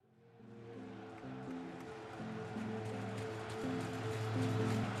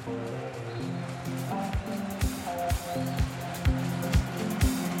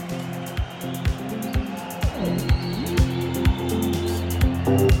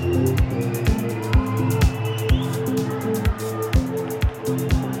Soccer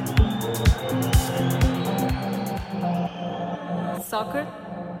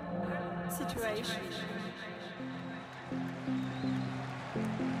situation.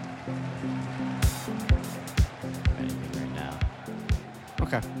 Anything right now.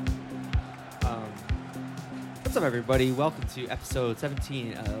 Okay. What's up, everybody? Welcome to episode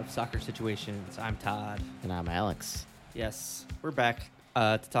 17 of Soccer Situations. I'm Todd. And I'm Alex. Yes, we're back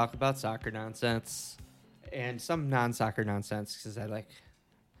to talk about soccer nonsense and some non-soccer nonsense because I like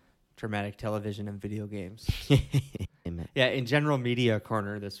dramatic television and video games. Amen. Yeah, in general media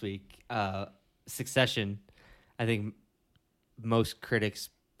corner this week, Succession, I think most critics'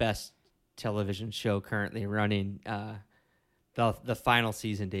 best television show currently running, the final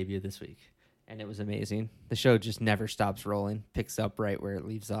season debuted this week, and it was amazing. The show just never stops rolling, picks up right where it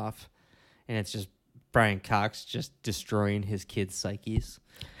leaves off, and it's just Brian Cox just destroying his kids' psyches,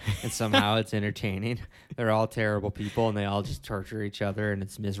 and somehow it's entertaining. They're all terrible people, and they all just torture each other, and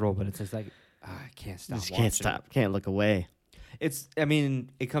it's miserable, but it's just like, I can't stop Just watching can't stop. it. Can't look away.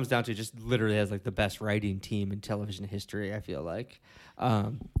 It comes down to just literally has like the best writing team in television history, I feel like.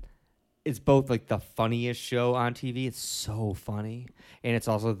 It's both like the funniest show on TV. It's so funny. And it's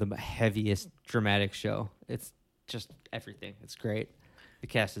also the heaviest dramatic show. It's just everything. It's great. The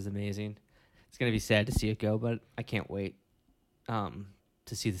cast is amazing. It's going to be sad to see it go, but I can't wait to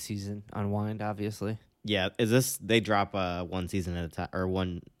see the season unwind, obviously. Yeah, they drop one season at a time or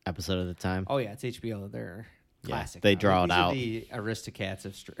one episode at a time? Oh, yeah, it's HBO. They're classic. They draw it These out. Are the Aristocats.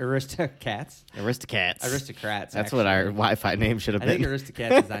 Aristocrats. That's what our Wi-Fi name should have I think been.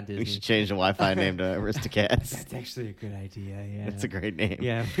 Aristocats is on Disney. We should change the Wi-Fi name to Aristocats. That's actually a good idea. Yeah, That's a great name.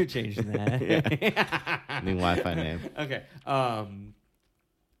 Yeah, we're changing that. New Wi-Fi name. Okay.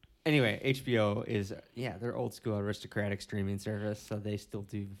 Anyway, HBO is they're old school aristocratic streaming service, so they still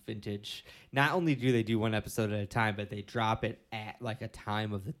do vintage. Not only do they do one episode at a time, but they drop it at like a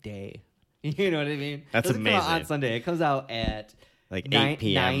time of the day. You know what I mean? That's it doesn't come out amazing. on Sunday. It comes out at Like 9 8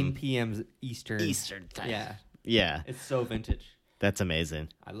 p.m. 9 p.m. Eastern. Eastern time. Yeah. Yeah. It's so vintage. That's amazing.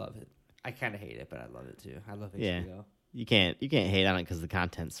 I love it. I kind of hate it, but I love it too. I love HBO. Yeah. You can't hate on it because the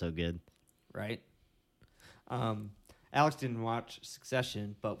content's so good. Right? Alex didn't watch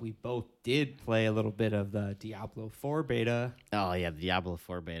Succession, but we both did play a little bit of the Diablo IV beta. Oh, yeah, the Diablo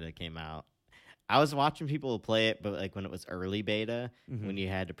IV beta came out. I was watching people play it, but like when it was early beta, when you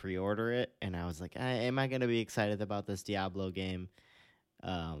had to pre-order it, and I was like, am I going to be excited about this Diablo game?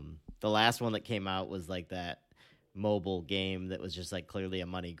 The last one that came out was like that mobile game that was just like clearly a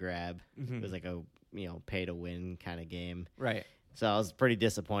money grab. It was like a pay to win kind of game. Right. So I was pretty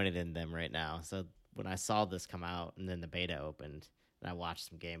disappointed in them right now. So when I saw this come out and then the beta opened and I watched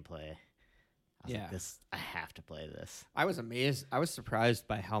some gameplay, I was like, I have to play this. I was amazed. I was surprised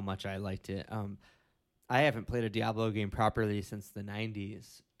by how much I liked it. I haven't played a Diablo game properly since the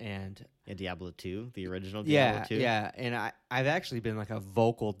 90s. And Diablo 2, the original Diablo 2. Yeah, and I've actually been like a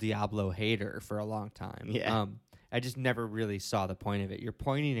vocal Diablo hater for a long time. Yeah. I just never really saw the point of it. You're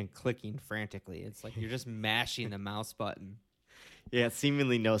pointing and clicking frantically. It's like you're just mashing the mouse button. Yeah,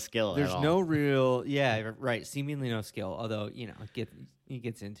 seemingly no skill There's at all. no real, right, seemingly no skill, although, he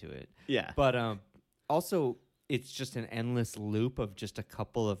gets into it. Yeah. But also, it's just an endless loop of just a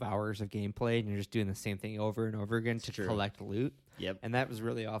couple of hours of gameplay, and you're just doing the same thing over and over again to collect loot. Yep. And that was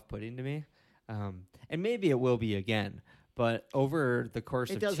really off-putting to me. And maybe it will be again, but over the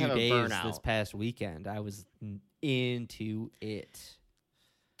course of 2 days this past weekend, I was into it.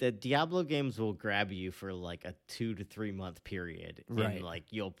 The Diablo games will grab you for like a 2 to 3 month period. Right. And like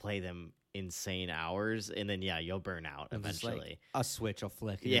you'll play them insane hours and then you'll burn out eventually. Like a switch will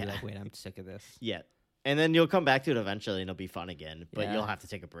flick and you'll be like, wait, I'm sick of this. Yeah. And then you'll come back to it eventually and it'll be fun again. But you'll have to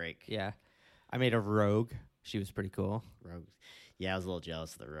take a break. Yeah. I made a rogue. She was pretty cool. Rogue. Yeah, I was a little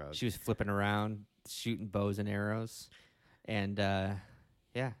jealous of the rogue. She was flipping around, shooting bows and arrows. And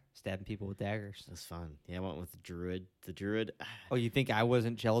stabbing people with daggers. It was fun. Yeah, I went with the druid. The druid. Oh, you think I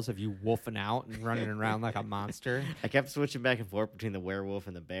wasn't jealous of you wolfing out and running around like a monster? I kept switching back and forth between the werewolf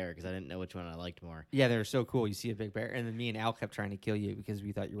and the bear because I didn't know which one I liked more. Yeah, they were so cool. You see a big bear, and then me and Al kept trying to kill you because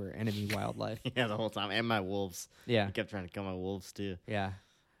we thought you were enemy wildlife. Yeah, the whole time. And my wolves. Yeah. I kept trying to kill my wolves, too. Yeah.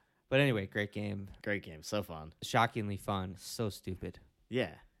 But anyway, great game. Great game. So fun. Shockingly fun. So stupid. Yeah.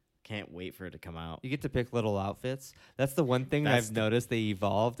 Can't wait for it to come out. You get to pick little outfits. That's the one thing I've noticed they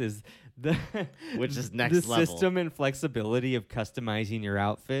evolved is the which is next level. The system and flexibility of customizing your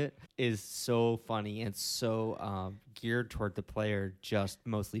outfit is so funny and so geared toward the player just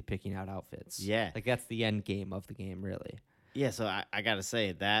mostly picking out outfits. Yeah. Like that's the end game of the game, really. Yeah, so I gotta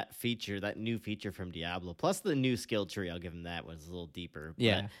say that new feature from Diablo, plus the new skill tree, I'll give him that, was a little deeper.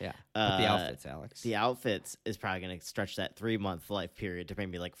 Yeah. But the outfits, Alex. The outfits is probably gonna stretch that 3-month life period to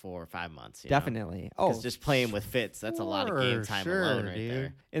maybe like 4 or 5 months. Definitely. Because just playing with fits, that's a lot of game time alone right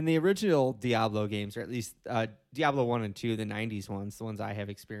there. In the original Diablo games, or at least Diablo 1 and 2, the 90s ones, the ones I have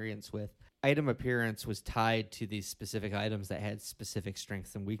experience with, item appearance was tied to these specific items that had specific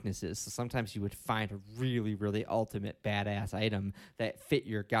strengths and weaknesses. So sometimes you would find a really, really ultimate badass item that fit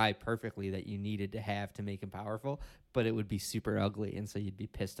your guy perfectly that you needed to have to make him powerful, but it would be super ugly, and so you'd be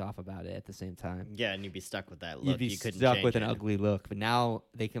pissed off about it at the same time. Yeah, and you'd be stuck with that look. You'd be stuck with an ugly look. But now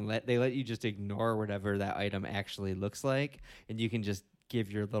they let you just ignore whatever that item actually looks like, and you can just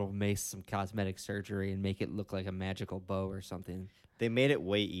give your little mace some cosmetic surgery and make it look like a magical bow or something. They made it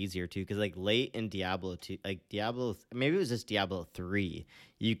way easier too, because like late in Diablo 2, like maybe it was just Diablo 3,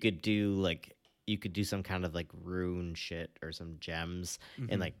 you could do some kind of like rune shit or some gems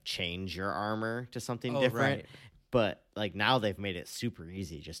and like change your armor to something different. Right. But like now they've made it super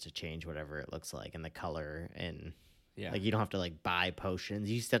easy just to change whatever it looks like and the color, and like you don't have to like buy potions.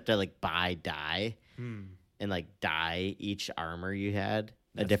 You just have to like buy dye and like dye each armor you had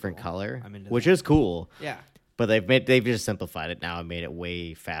a different color, which is cool. Yeah. But they've just simplified it now and made it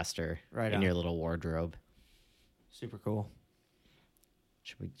way faster in your little wardrobe. Super cool.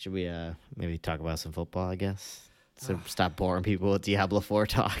 Should we maybe talk about some football, I guess? So stop boring people with Diablo 4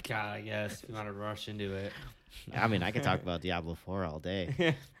 talk. God, I guess if you want to rush into it. I mean, I could talk about Diablo 4 all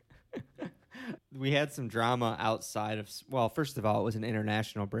day. We had some drama outside of... Well, first of all, it was an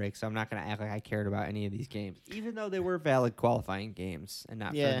international break, so I'm not going to act like I cared about any of these games, even though they were valid qualifying games and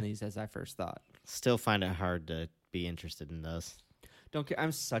not friendlies as I first thought. Still find it hard to be interested in those. Don't care.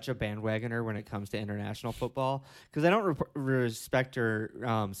 I'm such a bandwagoner when it comes to international football because I don't respect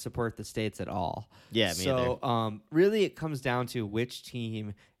or support the states at all. Yeah, me so really it comes down to which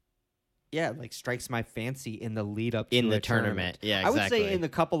team... Yeah, like strikes my fancy in the lead up to in the tournament. Yeah, exactly. I would say in the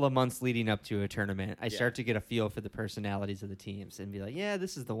couple of months leading up to a tournament, I start to get a feel for the personalities of the teams and be like, yeah,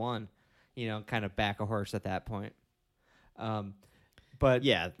 this is the one. Kind of back a horse at that point. But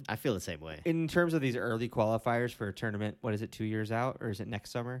yeah, I feel the same way. In terms of these early qualifiers for a tournament, what is it, 2 years out, or is it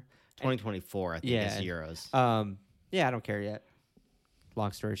next summer? 2024, I think, is Euros. Yeah, I don't care yet.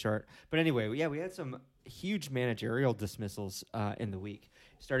 Long story short. But anyway, we had some huge managerial dismissals in the week,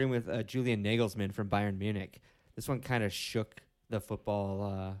 starting with Julian Nagelsmann from Bayern Munich. This one kind of shook the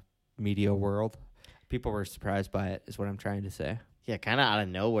football media world. People were surprised by it, is what I'm trying to say. Yeah, kind of out of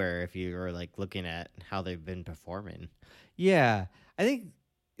nowhere if you were like looking at how they've been performing. Yeah, I think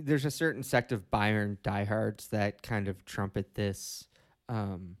there's a certain sect of Bayern diehards that kind of trumpet this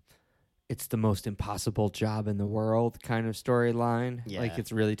it's the most impossible job in the world kind of storyline. Yeah. Like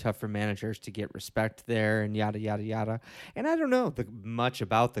it's really tough for managers to get respect there and yada, yada, yada. And I don't know much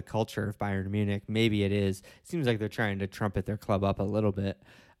about the culture of Bayern Munich. Maybe it is. It seems like they're trying to trumpet their club up a little bit.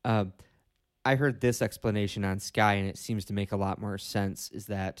 I heard this explanation on Sky, and it seems to make a lot more sense, is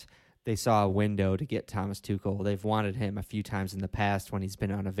that they saw a window to get Thomas Tuchel. They've wanted him a few times in the past when he's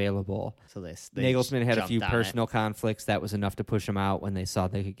been unavailable. So they Nagelsmann had a few personal conflicts. That was enough to push him out when they saw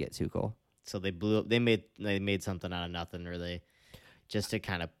they could get Tuchel. So they blew up. They made something out of nothing, really, just to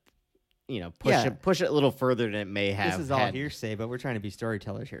kind of, push it a little further than it may have. This is all hearsay, but we're trying to be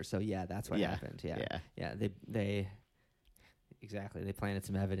storytellers here. So yeah, that's what happened. Yeah. They exactly. They planted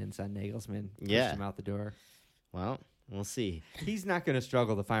some evidence on Nagelsmann. Pushed him out the door. Well, we'll see. He's not going to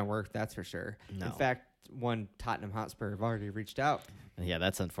struggle to find work, that's for sure. No. In fact, one Tottenham Hotspur have already reached out. Yeah,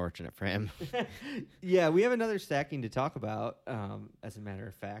 that's unfortunate for him. Yeah, we have another sacking to talk about, as a matter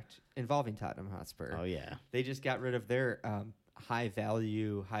of fact, involving Tottenham Hotspur. Oh, yeah. They just got rid of their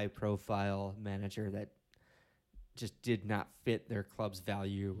high-value, high-profile manager that just did not fit their club's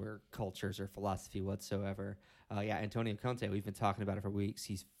value or cultures or philosophy whatsoever. Antonio Conte, we've been talking about it for weeks.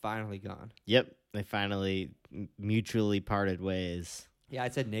 He's finally gone. Yep, they finally mutually parted ways. Yeah, I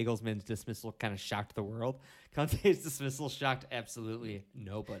said Nagelsmann's dismissal kind of shocked the world. Conte's dismissal shocked absolutely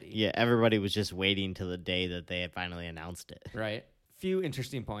nobody. Yeah, everybody was just waiting till the day that they had finally announced it. Right. Few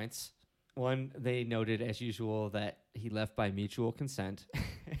interesting points. One, they noted, as usual, that he left by mutual consent.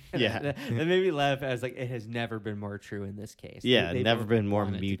 Yeah. that made me laugh as, like, it has never been more true in this case. Yeah, they never both been more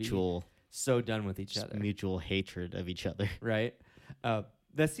wanted to be mutual. So done with each other. Mutual hatred of each other. Right.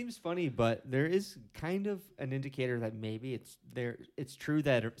 That seems funny, but there is kind of an indicator that maybe it's true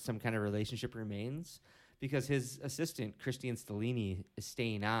that some kind of relationship remains, because his assistant, Christian Stellini, is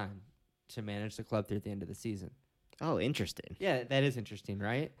staying on to manage the club through the end of the season. Oh, interesting. Yeah, that is interesting,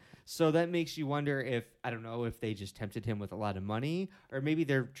 right? So that makes you wonder if, I don't know, if they just tempted him with a lot of money, or maybe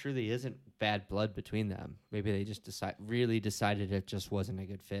there truly isn't bad blood between them. Maybe they just really decided it just wasn't a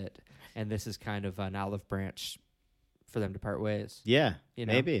good fit, and this is kind of an olive branch for them to part ways. Yeah, You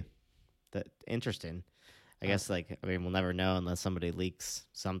know? maybe. That interesting. I guess, we'll never know unless somebody leaks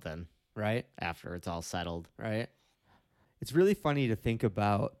something Right? after it's all settled. Right? It's really funny to think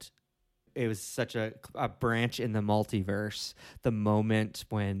about. It was such a branch in the multiverse, the moment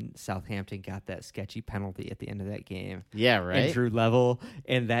when Southampton got that sketchy penalty at the end of that game. Yeah, right? And drew level,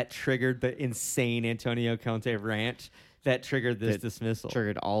 and that triggered the insane Antonio Conte rant that triggered this dismissal.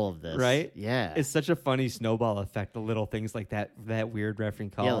 Triggered all of this. Right? Yeah. It's such a funny snowball effect, the little things like that weird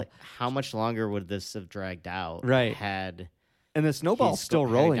refereeing call. Yeah, like, how much longer would this have dragged out? Right. And the snowball's still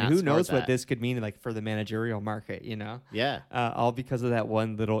rolling. Who knows what this could mean for the managerial market, you know? Yeah. All because of that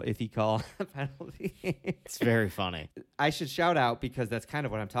one little iffy call penalty. It's very funny. I should shout out, because that's kind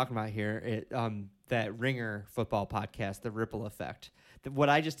of what I'm talking about here, that Ringer football podcast, The Ripple Effect. What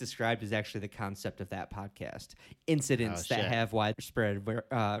I just described is actually the concept of that podcast. Incidents that have widespread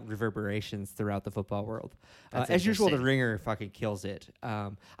reverberations throughout the football world. As usual, The Ringer fucking kills it.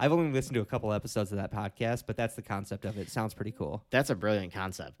 I've only listened to a couple episodes of that podcast, but that's the concept of it. Sounds pretty cool. That's a brilliant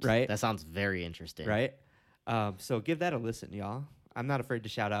concept. Right? That sounds very interesting. Right? So give that a listen, y'all. I'm not afraid to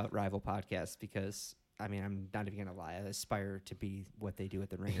shout out rival podcasts because, I mean, I'm not even going to lie. I aspire to be what they do at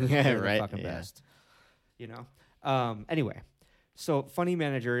The Ringer. Yeah, They're right. the fucking best. You know? Anyway. So, funny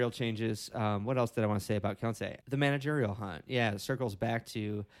managerial changes. What else did I want to say about Conte? The managerial hunt. Yeah, it circles back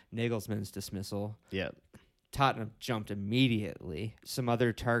to Nagelsmann's dismissal. Yep. Tottenham jumped immediately. Some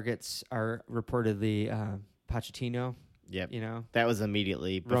other targets are reportedly Pochettino. Yep. You know? That was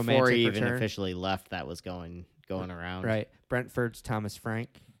immediately before Romantic he even return. officially left. That was going around. Right. Brentford's Thomas Frank.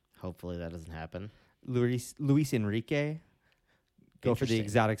 Hopefully that doesn't happen. Luis Enrique. Go for the Interesting.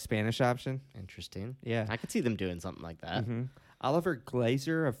 exotic Spanish option. Interesting. Yeah. I could see them doing something like that. Mm-hmm. Oliver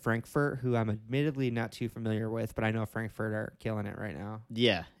Glazer of Frankfurt, who I'm admittedly not too familiar with, but I know Frankfurt are killing it right now.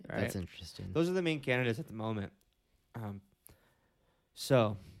 Yeah, Right. that's interesting. Those are the main candidates at the moment.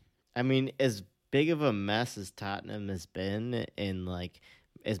 So, I mean, as big of a mess as Tottenham has been, and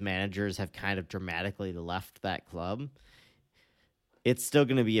as managers have kind of dramatically left that club, it's still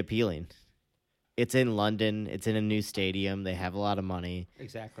going to be appealing. It's in London. It's in a new stadium. They have a lot of money.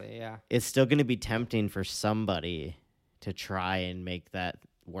 exactly, yeah. It's still going to be tempting for somebody to try and make that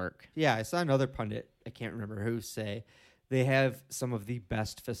work. Yeah, I saw another pundit, I can't remember who, say they have some of the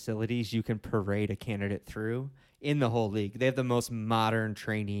best facilities you can parade a candidate through in the whole league. They have the most modern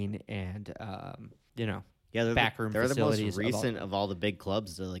training and, Yeah, backroom they're the facilities. most recent of all the big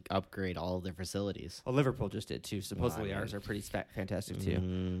clubs to upgrade all of their facilities. Well, Liverpool just did too. Supposedly Well, I mean- ours are pretty fantastic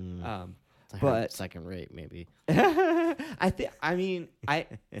too. I heard But- second rate, maybe. I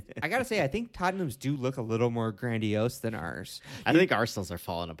gotta say, I think Tottenham's do look a little more grandiose than ours. I think Arsenal's are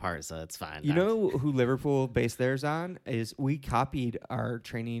falling apart, so it's fine. You know who Liverpool based theirs on? Is we copied our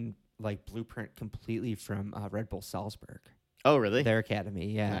training blueprint completely from Red Bull Salzburg, Oh, really? their academy.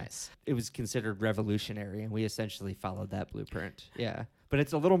 Yeah, Nice. It was considered revolutionary, and we essentially followed that blueprint. Yeah, but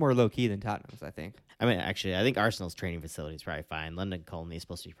it's a little more low key than Tottenham's, I think. I mean, actually, I think Arsenal's training facility is probably fine. London Colney is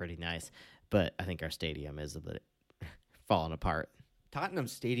supposed to be pretty nice, but I think our stadium is a bit falling apart. Tottenham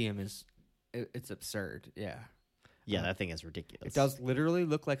Stadium it's absurd. Yeah. Yeah, that thing is ridiculous. It does literally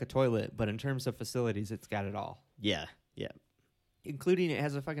look like a toilet, but in terms of facilities, it's got it all. Yeah, yeah. Including it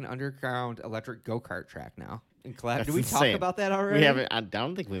has a fucking underground electric go-kart track now. In collab. That's Did we talk insane. about that already? We haven't. I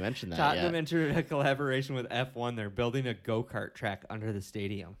don't think we mentioned that Tottenham yet. entered a collaboration with F1. They're building a go-kart track under the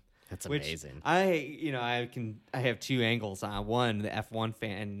stadium. That's Which amazing. I have two angles on. One, the F1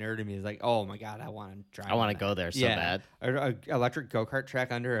 fan nerd in me is like, oh my god, I want to drive. I want to on go that. there so bad. A electric go-kart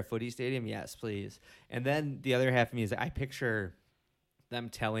track under a footy stadium, yes, please. And then the other half of me is I picture them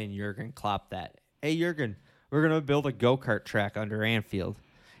telling Jurgen Klopp that, hey Jurgen, we're gonna build a go-kart track under Anfield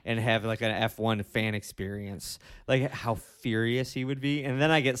and have an F1 fan experience. How furious he would be. And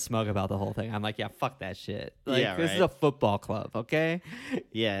then I get smug about the whole thing. I'm like, yeah, fuck that shit. Yeah, this is right. a football club, okay?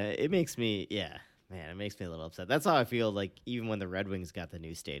 Yeah, it makes me. Yeah, man, it makes me a little upset. That's how I feel. Even when the Red Wings got the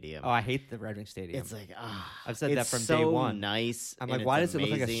new stadium, Oh, I hate the Red Wing Stadium. it's like I've said it's that from so day one. Nice. I'm and like, why it's does it look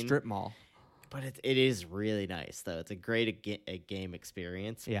like a amazing, strip mall? But it is really nice though. It's a great game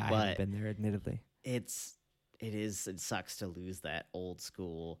experience. Yeah, I but haven't been there, admittedly. it sucks to lose that old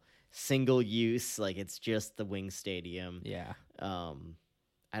school single use. It's just the Wing Stadium. Yeah.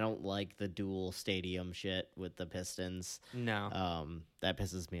 I don't like the dual stadium shit with the Pistons. No. That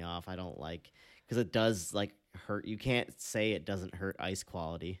pisses me off. I don't like because it does hurt. You can't say it doesn't hurt ice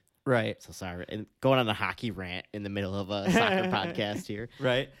quality. Right. So sorry. And going on a hockey rant in the middle of a soccer podcast here.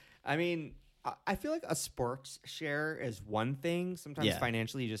 Right. I mean, I feel like a sports share is one thing. Sometimes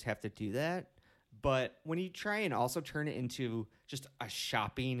financially you just have to do that. But when you try and also turn it into just a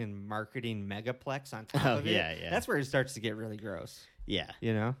shopping and marketing megaplex on top of it, that's where it starts to get really gross. Yeah.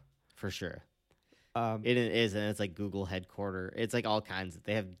 You know? For sure. It is, and it's like Google headquarter. It's like all kinds.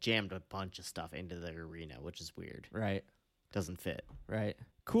 They have jammed a bunch of stuff into their arena, which is weird. Right. Doesn't fit. Right.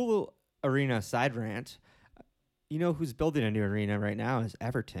 Cool arena side rant. You know who's building a new arena right now is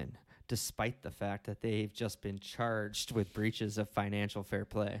Everton, despite the fact that they've just been charged with breaches of financial fair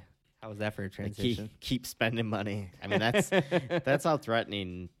play. How was that for a transition? Keep spending money. I mean, that's how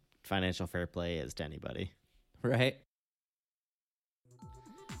threatening financial fair play is to anybody. Right.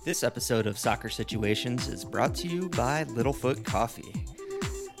 This episode of Soccer Situations is brought to you by Littlefoot Coffee.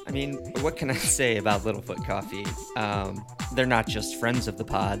 I mean, what can I say about Littlefoot Coffee? They're not just friends of the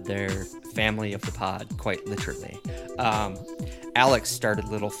pod, they're family of the pod, quite literally. Alex started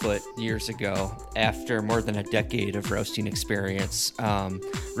Littlefoot years ago after more than a decade of roasting experience,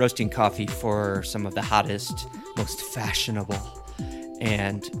 roasting coffee for some of the hottest, most fashionable,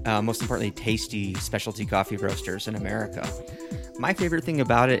 and most importantly, tasty specialty coffee roasters in America. My favorite thing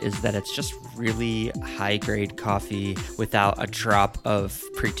about it is that it's just really high-grade coffee without a drop of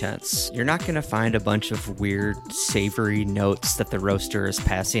pretense. You're not going to find a bunch of weird, savory notes that the roaster is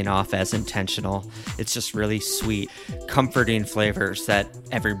passing off as intentional. It's just really sweet, comforting flavors that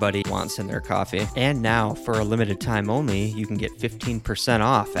everybody wants in their coffee. And now, for a limited time only, you can get 15%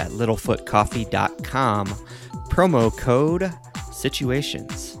 off at littlefootcoffee.com. Promo code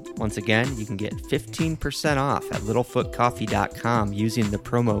SITUATIONS. Once again, you can get 15% off at littlefootcoffee.com using the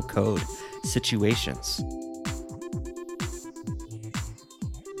promo code SITUATIONS.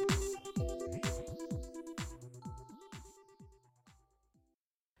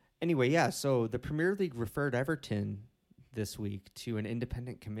 Anyway, so the Premier League referred Everton this week to an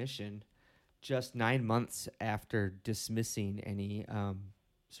independent commission just 9 months after dismissing any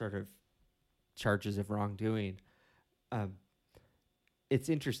sort of charges of wrongdoing. It's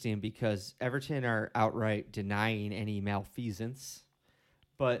interesting because Everton are outright denying any malfeasance,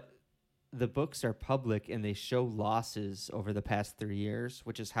 but the books are public and they show losses over the past 3 years,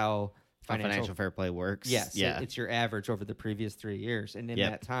 which is how financial fair play works. Yes, it's your average over the previous 3 years. And in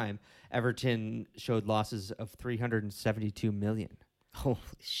that time, Everton showed losses of $372 million. Holy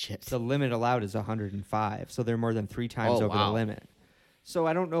shit. The limit allowed is 105, so they're more than 3 times over the limit. So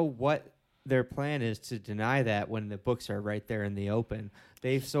I don't know what their plan is to deny that when the books are right there in the open.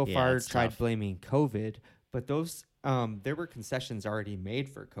 They've so far tried blaming COVID, but those there were concessions already made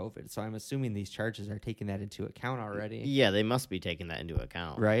for COVID, so I'm assuming these charges are taking that into account already. Yeah, they must be taking that into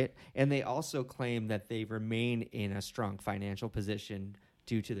account. Right? And they also claim that they remain in a strong financial position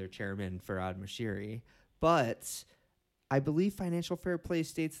due to their chairman, Farhad Mashiri. But I believe financial fair play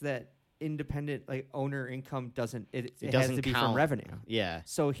states that independent owner income doesn't has to be from revenue. Yeah.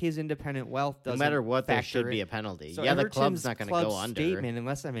 So his independent wealth doesn't no matter what there should factor be in. a penalty. So the Everton's club's not going to go under. Statement,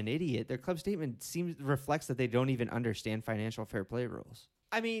 unless I'm an idiot, their club statement reflects that they don't even understand financial fair play rules.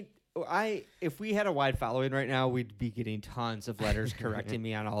 I mean, if we had a wide following right now, we'd be getting tons of letters correcting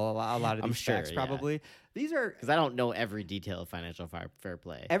me on a lot of these facts probably. These are because I don't know every detail of financial fair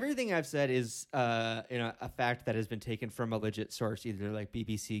play. Everything I've said is a fact that has been taken from a legit source, either like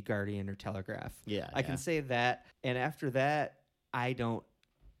BBC, Guardian, or Telegraph. I can say that, and after that, I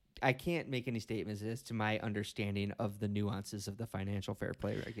can't make any statements as to my understanding of the nuances of the financial fair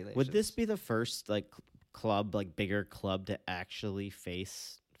play regulations. Would this be the first bigger club to actually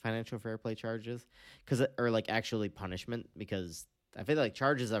face financial fair play charges, or actually punishment? Because I feel like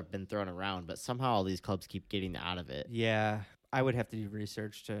charges have been thrown around, but somehow all these clubs keep getting out of it. Yeah, I would have to do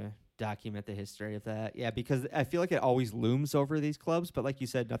research to document the history of that. Yeah, because I feel like it always looms over these clubs, but like you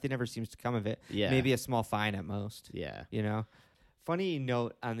said, nothing ever seems to come of it. Yeah. Maybe a small fine at most. Yeah. You know? Funny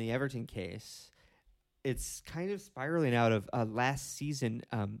note on the Everton case, it's kind of spiraling out of last season,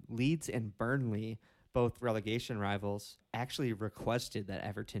 Leeds and Burnley, both relegation rivals, actually requested that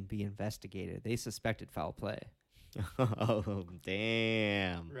Everton be investigated. They suspected foul play. Oh,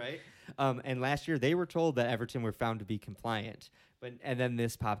 damn. Right? And last year, they were told that Everton were found to be compliant, and then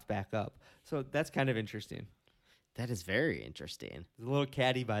this popped back up. So that's kind of interesting. That is very interesting. It's a little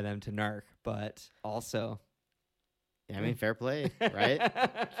catty by them to narc, but also... Yeah, I mean, fair play, right?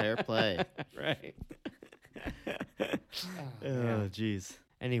 Fair play. Right. Oh, jeez.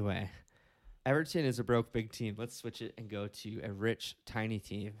 Anyway, Everton is a broke big team. Let's switch it and go to a rich tiny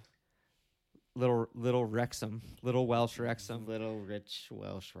team. Little Wrexham, little Welsh Wrexham. Little rich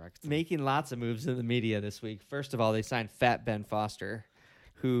Welsh Wrexham. Making lots of moves in the media this week. First of all, they signed Fat Ben Foster,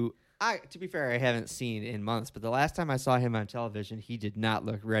 who to be fair, I haven't seen in months, but the last time I saw him on television, he did not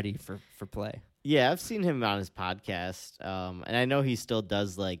look ready for play. Yeah, I've seen him on his podcast, and I know he still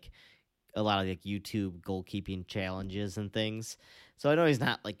does like a lot of like YouTube goalkeeping challenges and things. So I know he's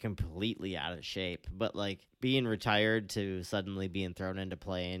not like completely out of shape, but like being retired to suddenly being thrown into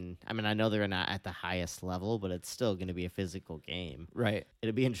playing. I mean, I know they're not at the highest level, but it's still going to be a physical game. Right.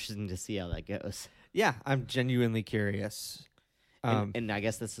 It'll be interesting to see how that goes. Yeah, I'm genuinely curious. And I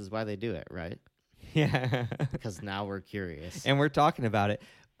guess this is why they do it, right? Yeah. Because now we're curious. And we're talking about it.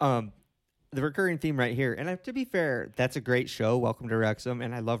 The recurring theme right here, and to be fair, that's a great show. Welcome to Wrexham,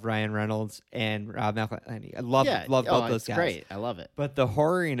 and I love Ryan Reynolds and Rob McElhenney. I love both those guys. Great, I love it. But the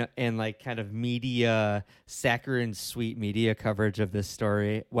horror and like kind of media, saccharine sweet media coverage of this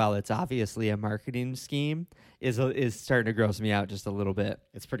story, while it's obviously a marketing scheme, is starting to gross me out just a little bit.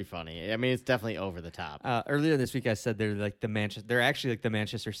 It's pretty funny. I mean, it's definitely over the top. Earlier this week, I said they're like they're actually like the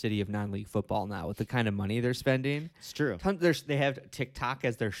Manchester City of non-league football now with the kind of money they're spending. It's true. They have TikTok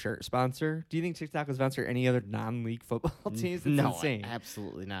as their shirt sponsor. Do you think TikTok will sponsor any other non-league football teams? It's insane.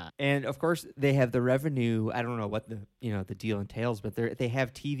 Absolutely not. And of course, they have the revenue. I don't know what the deal entails, but they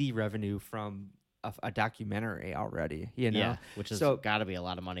have TV revenue from a documentary already. Yeah, which has got to be a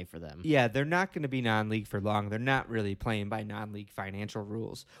lot of money for them. Yeah, they're not going to be non-league for long. They're not really playing by non-league financial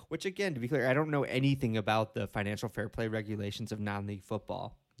rules. Which, again, to be clear, I don't know anything about the financial fair play regulations of non-league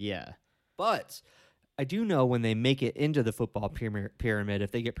football. Yeah, but I do know when they make it into the football pyramid,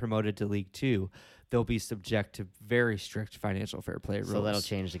 if they get promoted to League Two, they'll be subject to very strict financial fair play rules. So that'll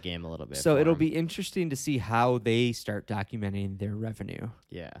change the game a little bit. So it'll be interesting to see how they start documenting their revenue.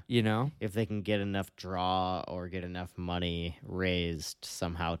 Yeah. If they can get enough draw or get enough money raised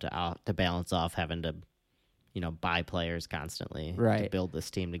somehow to balance off having to, buy players constantly. Right. To build this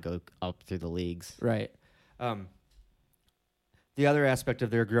team to go up through the leagues. Right. The other aspect of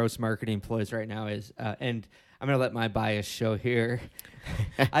their gross marketing ploys right now is, and I'm going to let my bias show here.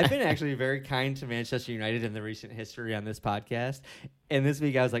 I've been actually very kind to Manchester United in the recent history on this podcast. And this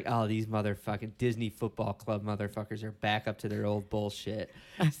week I was like, oh, these motherfucking Disney Football Club motherfuckers are back up to their old bullshit.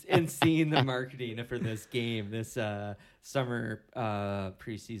 And seeing the marketing for this game, this summer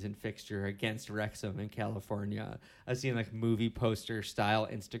preseason fixture against Wrexham in California. I've seen like movie poster style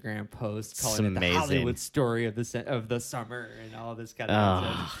Instagram posts calling it the Hollywood story of the summer and all this kind of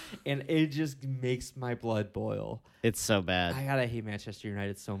nonsense. And it just makes my blood boil. It's so bad. I gotta hate Manchester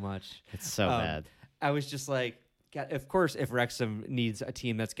United so much. It's so bad. I was just like, God, of course, if Wrexham needs a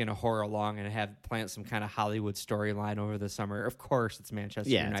team that's going to whore along and plant some kind of Hollywood storyline over the summer, of course it's Manchester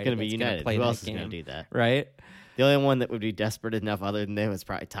United. Yeah, it's going to be United. Who else is going to do that? Right? The only one that would be desperate enough other than them is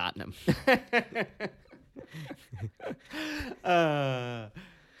probably Tottenham.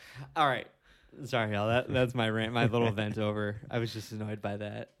 All right. Sorry, y'all. That's my rant, my little vent over. I was just annoyed by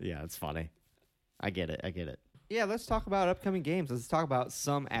that. Yeah, it's funny. I get it. Yeah, let's talk about upcoming games. Let's talk about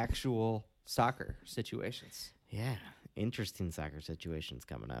some actual soccer situations. Yeah, interesting soccer situations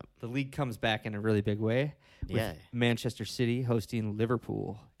coming up. The league comes back in a really big way. With Manchester City hosting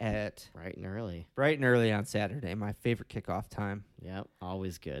Liverpool at bright and early on Saturday. My favorite kickoff time. Yep,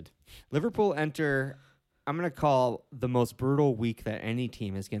 always good. Liverpool enter, I'm going to call the most brutal week that any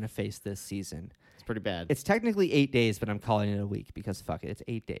team is going to face this season. It's pretty bad. It's technically 8 days, but I'm calling it a week because fuck it, it's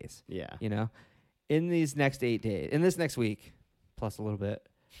 8 days. Yeah. In these next 8 days, in this next week, plus a little bit,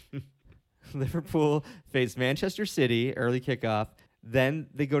 Liverpool face Manchester City, early kickoff. Then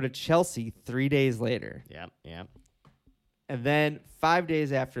they go to Chelsea 3 days later. Yep. And then 5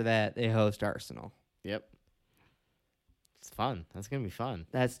 days after that, they host Arsenal. Yep. It's fun. That's going to be fun.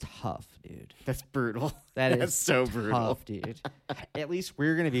 That's tough, dude. That's brutal. That's so brutal. Tough, dude. At least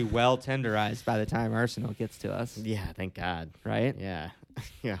we're going to be well tenderized by the time Arsenal gets to us. Yeah, thank God. Right? Yeah.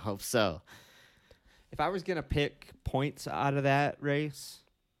 Yeah, I hope so. If I was going to pick points out of that race,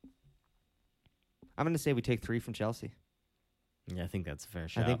 I'm going to say we take 3 from Chelsea. Yeah, I think that's a fair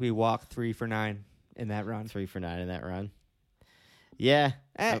shot. I think we walk 3 for 9 in that run. 3 for 9 in that run. Yeah.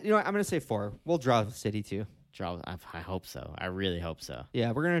 You know what? I'm going to say 4. We'll draw the City, too. I hope so. I really hope so.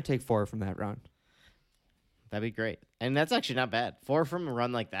 Yeah, we're going to take 4 from that run. That'd be great. And that's actually not bad. 4 from a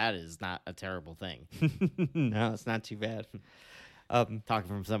run like that is not a terrible thing. No, it's not too bad. Talking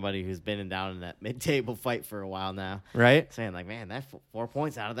from somebody who's been down in that mid-table fight for a while now. Right? Saying, like, man, that 4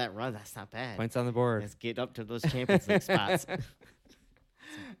 points out of that run, that's not bad. Points on the board. Let's get up to those Champions League spots.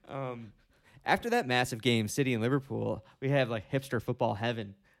 After that massive game, City and Liverpool, we have, like, hipster football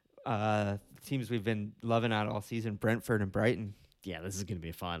heaven. Teams we've been loving out all season, Brentford and Brighton. Yeah, this is going to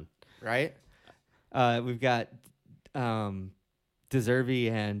be fun. Right? We've got De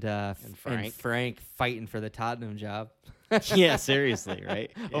Zerbi and Frank. Frank fighting for the Tottenham job. Yeah, seriously,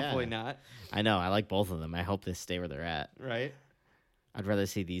 right? Hopefully Yeah. not. I know. I like both of them. I hope they stay where they're at. Right. I'd rather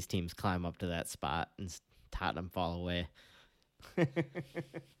see these teams climb up to that spot and Tottenham fall away.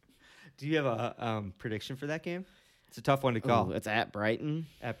 Do you have a prediction for that game? It's a tough one to call. Ooh, it's at Brighton.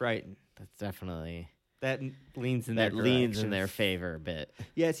 At Brighton. That's definitely Leans in that their leans in direction. their favor a bit.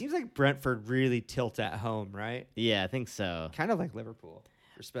 Yeah, it seems like Brentford really tilt at home, right? Yeah, I think so. Kind of like Liverpool.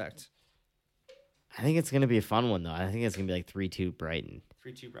 Respect. I think it's going to be a fun one, though. I think it's going to be like 3-2 Brighton.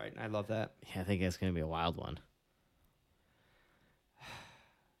 3-2 Brighton. I love that. Yeah, I think it's going to be a wild one.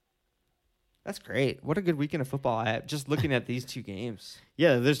 That's great. What a good weekend of football. I had just looking at these two games.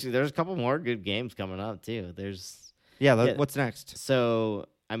 Yeah, there's a couple more good games coming up, too. Yeah. What's next? So,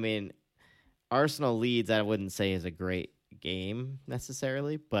 I mean, Arsenal Leeds, I wouldn't say is a great game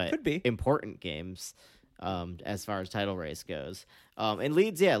necessarily, but Could be. important games as far as title race goes. And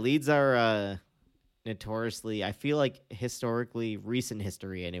Leeds are notoriously, I feel like historically, recent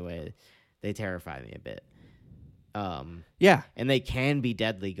history anyway, they terrify me a bit. Yeah. And they can be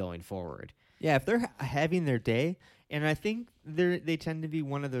deadly going forward. Yeah, if they're having their day, and I think they tend to be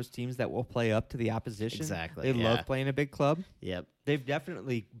one of those teams that will play up to the opposition. Exactly. They yeah. love playing a big club. Yep. They've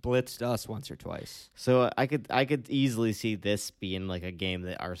definitely blitzed us once or twice. So I could easily see this being like a game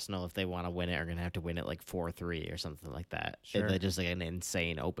that Arsenal, if they want to win it, are going to have to win it like 4-3 or something like that. Sure. It's just like an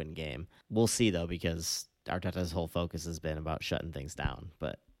insane open game. We'll see though, because Arteta's whole focus has been about shutting things down.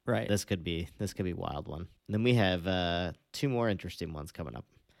 But Right. this could be a wild one. And then we have two more interesting ones coming up.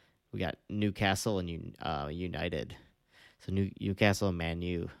 We got Newcastle and United. So Newcastle and Man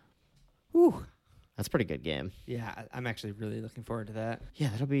U. Whew. That's a pretty good game. Yeah, I'm actually really looking forward to that.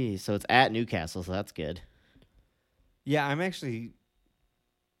 Yeah, so it's at Newcastle, so that's good. Yeah, I'm actually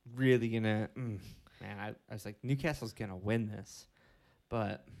really gonna. I was like, Newcastle's gonna win this,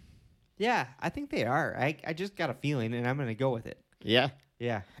 but yeah, I think they are. I just got a feeling, and I'm gonna go with it. Yeah.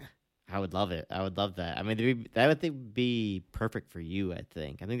 Yeah, I would love it. I would love that. I mean, that would be perfect for you, I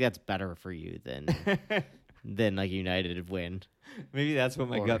think. I think that's better for you than like United win. maybe that's what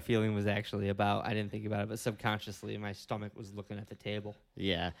my Or- gut feeling was actually about. I didn't think about it, but subconsciously, my stomach was looking at the table.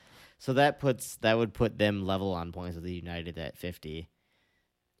 Yeah. So that would put them level on points with the United at 50.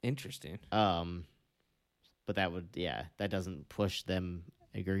 Interesting. But that doesn't push them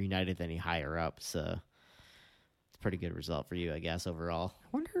or United any higher up, so it's a pretty good result for you, I guess, overall. I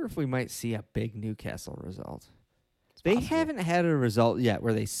wonder if we might see a big Newcastle result. It's They possible. haven't had a result yet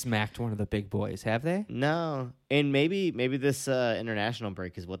where they smacked one of the big boys, have they? No. And maybe this international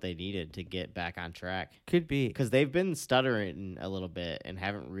break is what they needed to get back on track. Could be. Because they've been stuttering a little bit and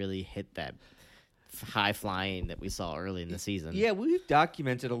haven't really hit that high flying that we saw early in the season. Yeah, we've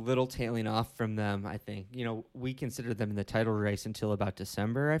documented a little tailing off from them, I think. We considered them in the title race until about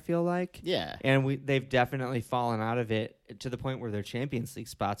December, I feel like. Yeah. And they've definitely fallen out of it to the point where their Champions League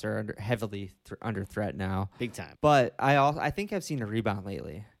spots are heavily under threat now. Big time. But I think I've seen a rebound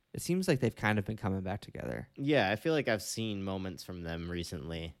lately. It seems like they've kind of been coming back together. Yeah, I feel like I've seen moments from them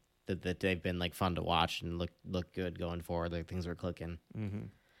recently that they've been like fun to watch and look good going forward. Like things were clicking. Mm-hmm.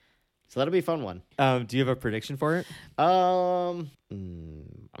 So that'll be a fun one. Do you have a prediction for it? I'm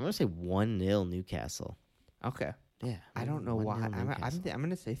gonna say 1-0 Newcastle. Okay. Yeah, I don't know 1-0 why. I'm Newcastle. going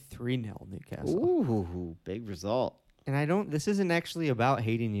to say 3-0 Newcastle. Ooh, big result. And this isn't actually about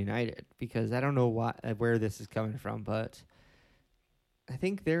hating United, because I don't know where this is coming from, but I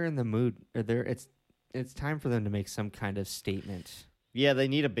think they're in the mood, or it's time for them to make some kind of statement. Yeah, they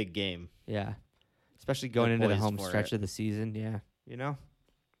need a big game. Yeah. Especially going into the poised home for stretch it. of the season, yeah.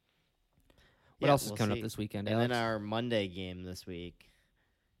 What Yeah, else is we'll coming see. up this weekend, And Alex? then our Monday game this week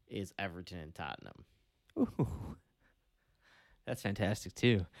is Everton and Tottenham. Ooh. That's fantastic,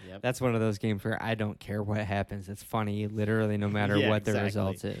 too. Yep. That's one of those games where I don't care what happens. It's funny, literally, no matter Yeah, what the exactly.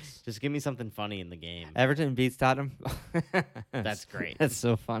 results is. Just give me something funny in the game. Everton beats Tottenham. That's great. That's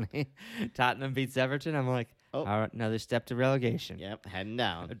so funny. Tottenham beats Everton. I'm like, Oh. all right, another step to relegation. Yep, heading A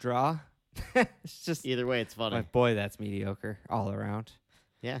down. draw. It's just Either way, it's funny. like, boy, that's mediocre all around.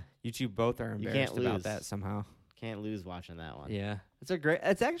 Yeah, You two both are You embarrassed can't about lose. that somehow. can't lose watching that one. Yeah,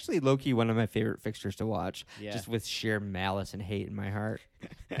 it's actually low key one of my favorite fixtures to watch. Yeah. Just with sheer malice and hate in my heart.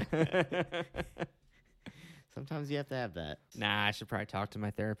 Sometimes you have to have that. Nah, I should probably talk to my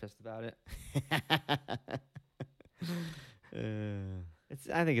therapist about it.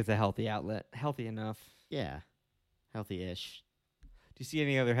 I think it's a healthy outlet, healthy enough. Yeah, healthy-ish. Do you see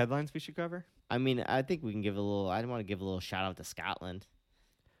any other headlines we should cover? I mean, I think we can give a little. I want to give a little shout out to Scotland.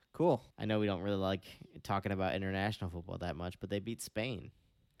 Cool. I know we don't really like talking about international football that much, but they beat Spain.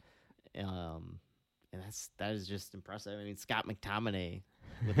 And that is just impressive. I mean, Scott McTominay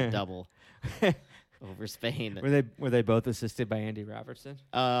with a double. over Spain. Were they both assisted by Andy Robertson?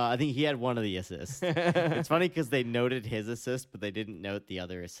 I think he had one of the assists. It's funny because they noted his assist, but they didn't note the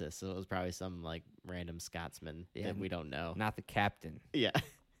other assist. So it was probably some like random Scotsman that we don't know. Not the captain. Yeah.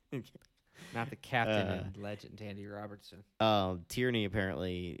 Not the captain and legend, Andy Robertson. Tierney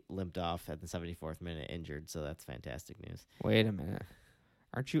apparently limped off at the 74th minute injured, so that's fantastic news. Wait a minute.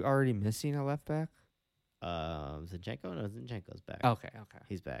 Aren't you already missing a left back? Zinchenko? No, Zinchenko's back. Okay.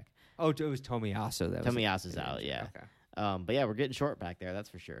 He's back. Oh, it was Tomiyasu. Tomiyasu's out, yeah. Okay. But yeah, we're getting short back there, that's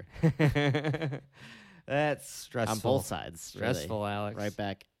for sure. That's stressful. On both sides. Stressful, really. Alex. Right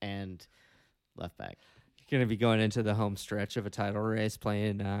back and left back. You're going to be going into the home stretch of a title race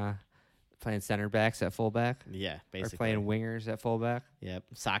playing center backs at fullback? Yeah, basically. Or playing wingers at fullback? Yep.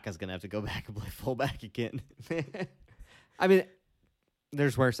 Saka's going to have to go back and play fullback again. I mean,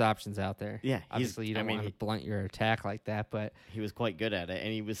 there's worse options out there. Yeah. Obviously, you don't want to blunt your attack like that, but... He was quite good at it,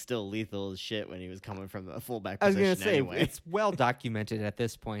 and he was still lethal as shit when he was coming from the fullback I was position going to say, anyway. it's well documented at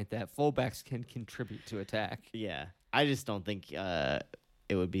this point that fullbacks can contribute to attack. Yeah. I just don't think it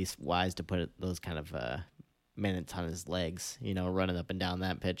would be wise to put those kind of minutes on his legs, running up and down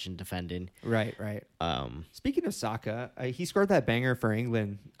that pitch and defending. Right. Speaking of Saka, he scored that banger for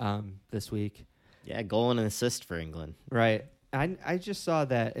England this week. Yeah, goal and an assist for England. Right. I just saw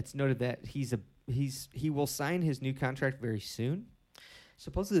that it's noted that he will sign his new contract very soon.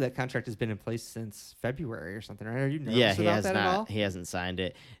 Supposedly that contract has been in place since February or something, right? Are you nervous about that at all? He hasn't signed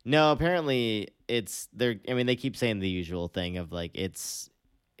it. No, apparently they keep saying the usual thing of like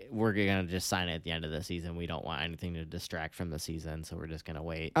we're gonna just sign it at the end of the season. We don't want anything to distract from the season, so we're just gonna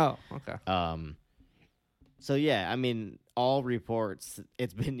wait. Oh, okay. So yeah, I mean, all reports.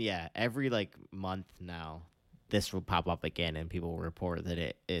 It's been every like month now. This will pop up again, and people will report that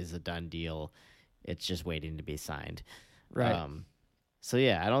it is a done deal. It's just waiting to be signed. Right. So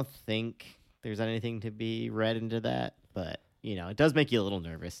yeah, I don't think there's anything to be read into that, but it does make you a little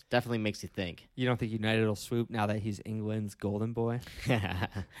nervous. Definitely makes you think. You don't think United will swoop now that he's England's golden boy?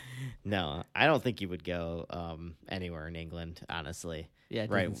 No, I don't think he would go anywhere in England, honestly. Yeah,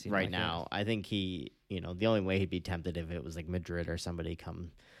 right now. I think he, the only way he'd be tempted if it was like Madrid or somebody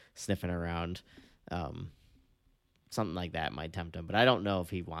come sniffing around. Something like that might tempt him, but I don't know if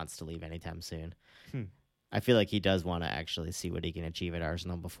he wants to leave anytime soon. I feel like he does want to actually see what he can achieve at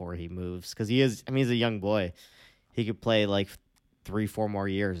Arsenal before he moves, because he's a young boy. He could play like 3-4 more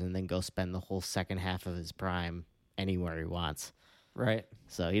years and then go spend the whole second half of his prime anywhere he wants. Right.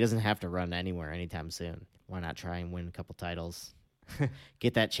 So he doesn't have to run anywhere anytime soon. Why not try and win a couple titles?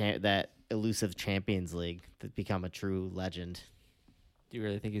 Get that elusive Champions League to become a true legend. Do you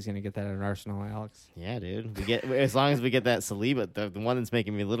really think he's going to get that at Arsenal, Alex? Yeah, dude. As long as we get that Saliba. The one that's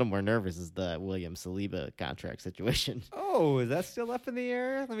making me a little more nervous is the William Saliba contract situation. Oh, is that still up in the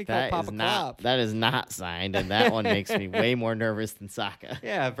air? Let me call Papa Klopp. That is not signed, and that one makes me way more nervous than Saka.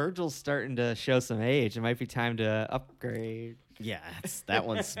 Yeah, Virgil's starting to show some age. It might be time to upgrade. Yeah, that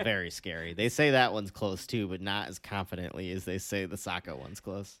one's very scary. They say that one's close too, but not as confidently as they say the Saka one's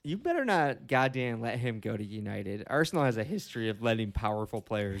close. You better not goddamn let him go to United. Arsenal has a history of letting powerful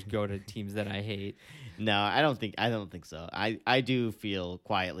players go to teams that I hate. No, I don't think so. I do feel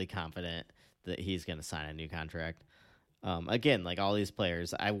quietly confident that he's going to sign a new contract. Again, like all these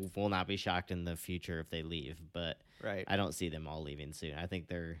players, I will not be shocked in the future if they leave, but right. I don't see them all leaving soon. I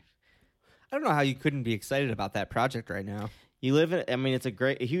think I don't know how you couldn't be excited about that project right now. You live in. I mean, it's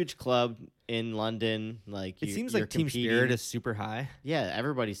a huge club in London. Like it seems like team spirit is super high. Yeah,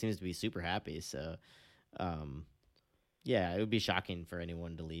 everybody seems to be super happy. So, yeah, it would be shocking for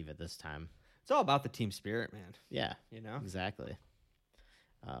anyone to leave at this time. It's all about the team spirit, man. Yeah, exactly.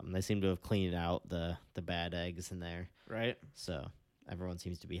 They seem to have cleaned out the bad eggs in there, right? So everyone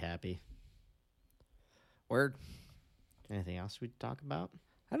seems to be happy. Word. Anything else we'd talk about?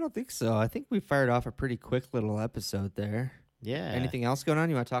 I don't think so. I think we fired off a pretty quick little episode there. Yeah. Anything else going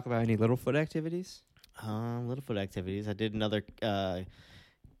on? You want to talk about any Littlefoot activities? Littlefoot activities. I did another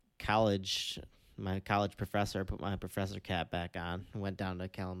college. My college professor. I put my professor cap back on. Went down to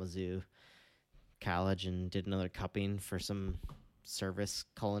Kalamazoo College and did another cupping for some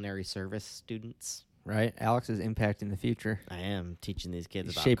culinary service students. Right. Alex is impacting the future. I am teaching these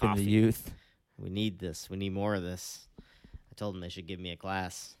kids about shaping coffee. The youth. We need this. We need more of this. I told them they should give me a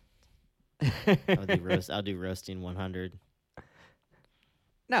class. I'll do roasting 100.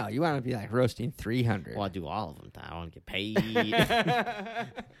 No, you want to be like roasting 300. Well, I'll do all of them. I want to get paid. I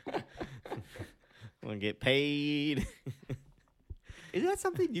want to get paid. Is that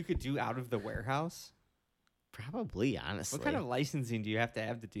something you could do out of the warehouse? Probably, honestly. What kind of licensing do you have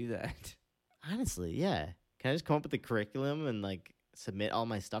to do that? Honestly, yeah. Can I just come up with the curriculum and like submit all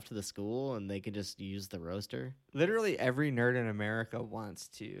my stuff to the school and they can just use the roaster. Literally every nerd in America wants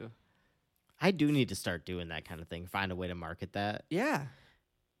to. I do need to start doing that kind of thing. Find a way to market that. Yeah.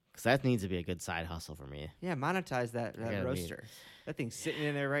 Because that needs to be a good side hustle for me. Yeah, monetize that roaster. That thing's sitting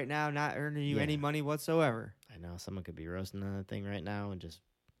in there right now, not earning you any money whatsoever. I know. Someone could be roasting on that thing right now and just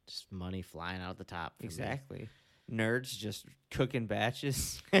money flying out the top. Exactly. Nerds just cooking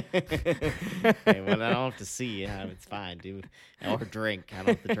batches. Hey, well, I don't have to see. It's fine, dude. Or drink. I don't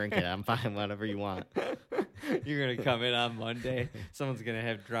have to drink it. I'm fine. Whatever you want. You're going to come in on Monday. Someone's going to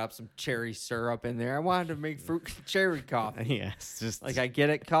have dropped some cherry syrup in there. I wanted to make fruit cherry coffee. Yeah, it's just like I get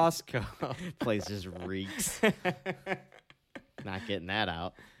at Costco. Place just reeks. Not getting that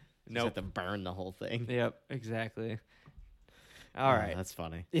out. Nope. Have to burn the whole thing. Yep, exactly. All right. That's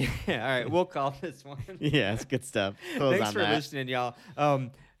funny. Yeah, all right. We'll call this one. Yeah, it's good stuff. Thanks for listening, y'all.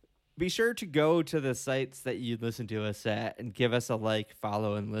 Be sure to go to the sites that you listen to us at and give us a like,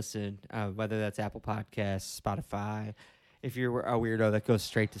 follow, and listen, whether that's Apple Podcasts, Spotify. If you're a weirdo that goes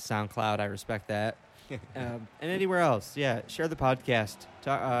straight to SoundCloud, I respect that. And anywhere else. Yeah, share the podcast.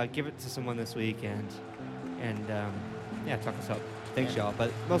 Give it to someone this week and talk us up. Thanks, y'all.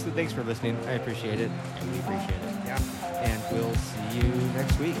 But mostly thanks for listening. I appreciate it. And we appreciate it. Yeah. And we'll see you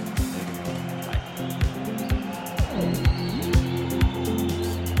next week. Bye.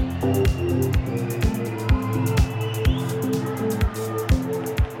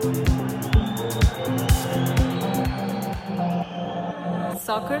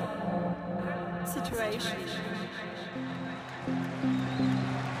 Soccer situation.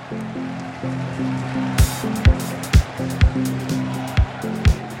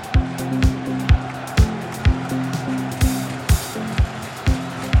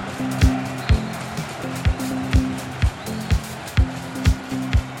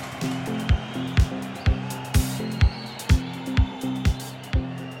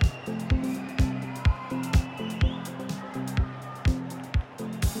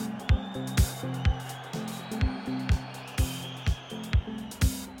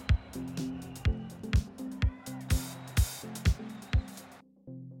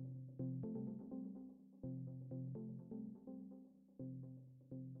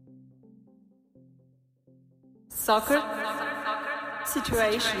 Soccer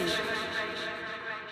situation.